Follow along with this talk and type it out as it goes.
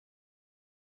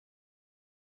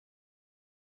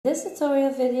In this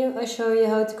tutorial video I show you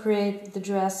how to create the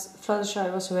dress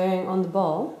Fluttershy was wearing on the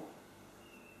ball.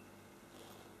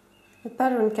 The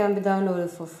pattern can be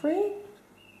downloaded for free.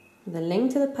 The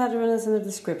link to the pattern is in the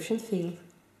description field.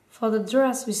 For the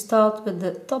dress we start with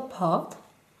the top part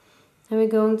and we're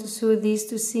going to sew these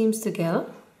two seams together.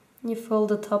 You fold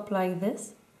the top like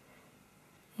this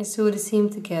and sew the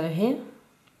seam together here,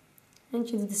 and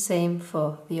you do the same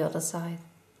for the other side.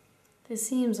 The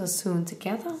seams are sewn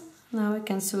together. Now we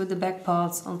can sew the back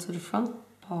parts onto the front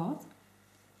part.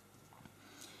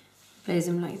 Place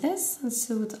them like this and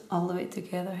sew it all the way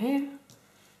together here.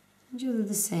 And you do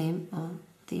the same on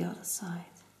the other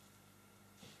side.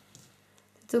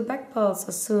 The two back parts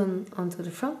are sewn onto the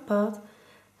front part.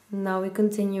 Now we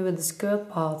continue with the skirt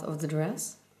part of the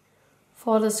dress.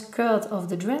 For the skirt of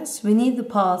the dress we need the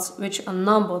parts which are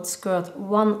numbered skirt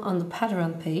 1 on the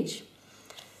pattern page.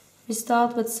 We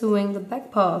start with sewing the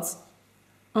back parts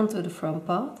onto the front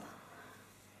part.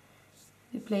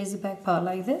 You place the back part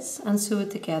like this and sew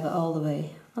it together all the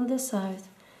way on this side,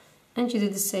 and you do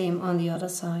the same on the other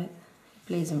side. You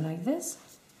place them like this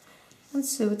and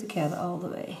sew it together all the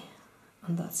way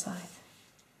on that side.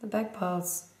 The back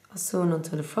parts are sewn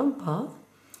onto the front part.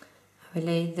 We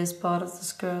lay this part of the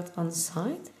skirt on the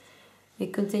side. We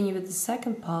continue with the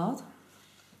second part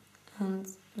and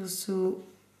we'll sew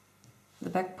the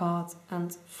back part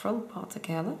and front part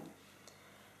together.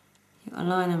 You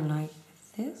align them like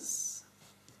this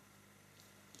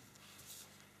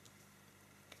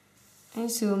and you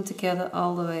sew them together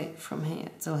all the way from here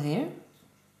till here,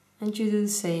 and you do the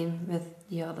same with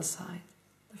the other side.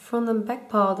 The front and back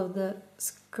part of the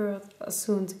skirt are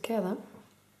sewn together.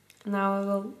 Now I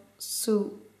will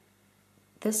sew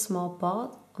this small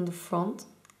part on the front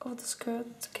of the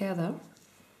skirt together.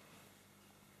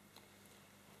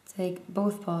 Take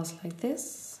both parts like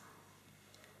this.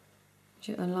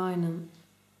 You align them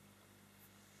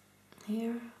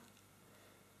here,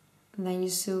 and then you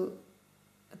sew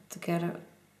it together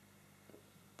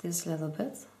this little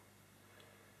bit,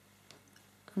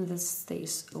 and this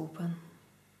stays open.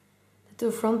 The two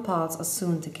front parts are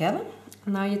sewn together.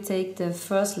 Now you take the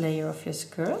first layer of your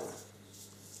skirt,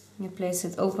 you place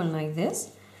it open like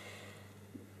this.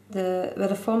 Where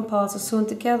the front parts are sewn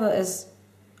together is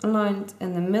aligned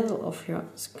in the middle of your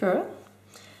skirt,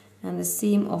 and the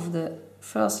seam of the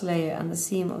first layer and the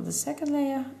seam of the second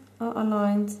layer are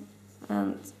aligned,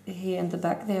 and here in the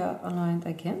back they are aligned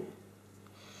again.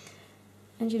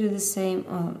 And you do the same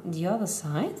on the other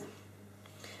side.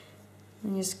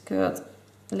 And your skirt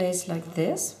lays like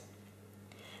this.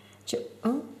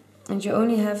 And you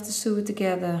only have to sew it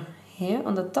together here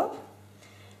on the top.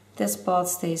 This part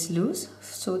stays loose,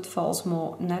 so it falls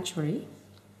more naturally.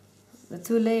 The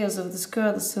two layers of the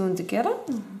skirt are sewn together.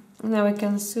 Now we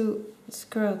can sew the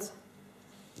skirt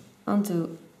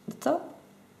onto the top.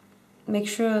 Make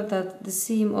sure that the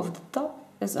seam of the top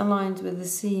is aligned with the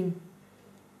seam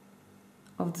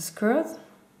of the skirt,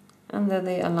 and that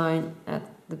they align at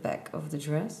the back of the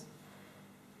dress.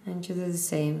 And you do the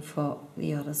same for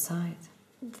the other side.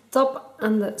 The top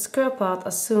and the skirt part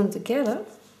are sewn together.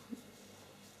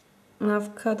 And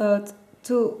I've cut out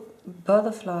two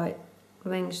butterfly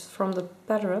wings from the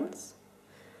patterns,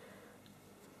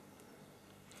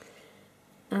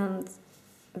 and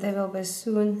they will be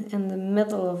sewn in the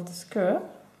middle of the skirt.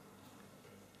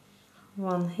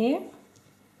 One here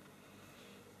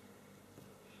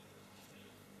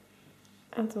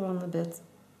and one a bit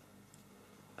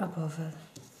above it.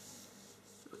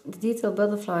 The detail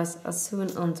butterflies are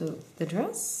sewn onto the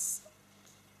dress.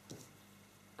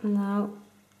 Now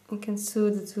you can sew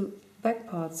the two back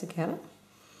parts together.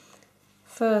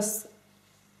 First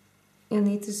you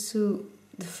need to sew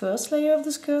the first layer of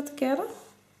the skirt together,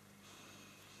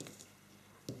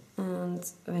 and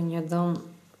when you're done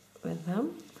with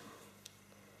them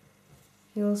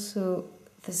you'll sew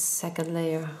the second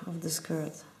layer of the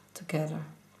skirt together.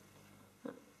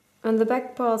 When the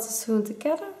back parts are sewn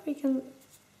together, we can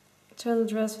turn the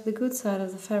dress with the good side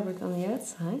of the fabric on the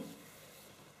outside.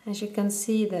 As you can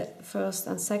see, the first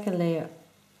and second layer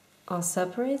are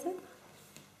separated.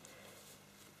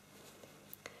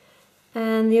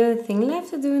 And the only thing left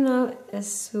to do now is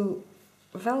sew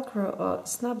Velcro or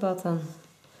snap button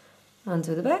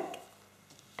onto the back,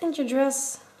 and your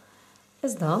dress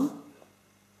is done.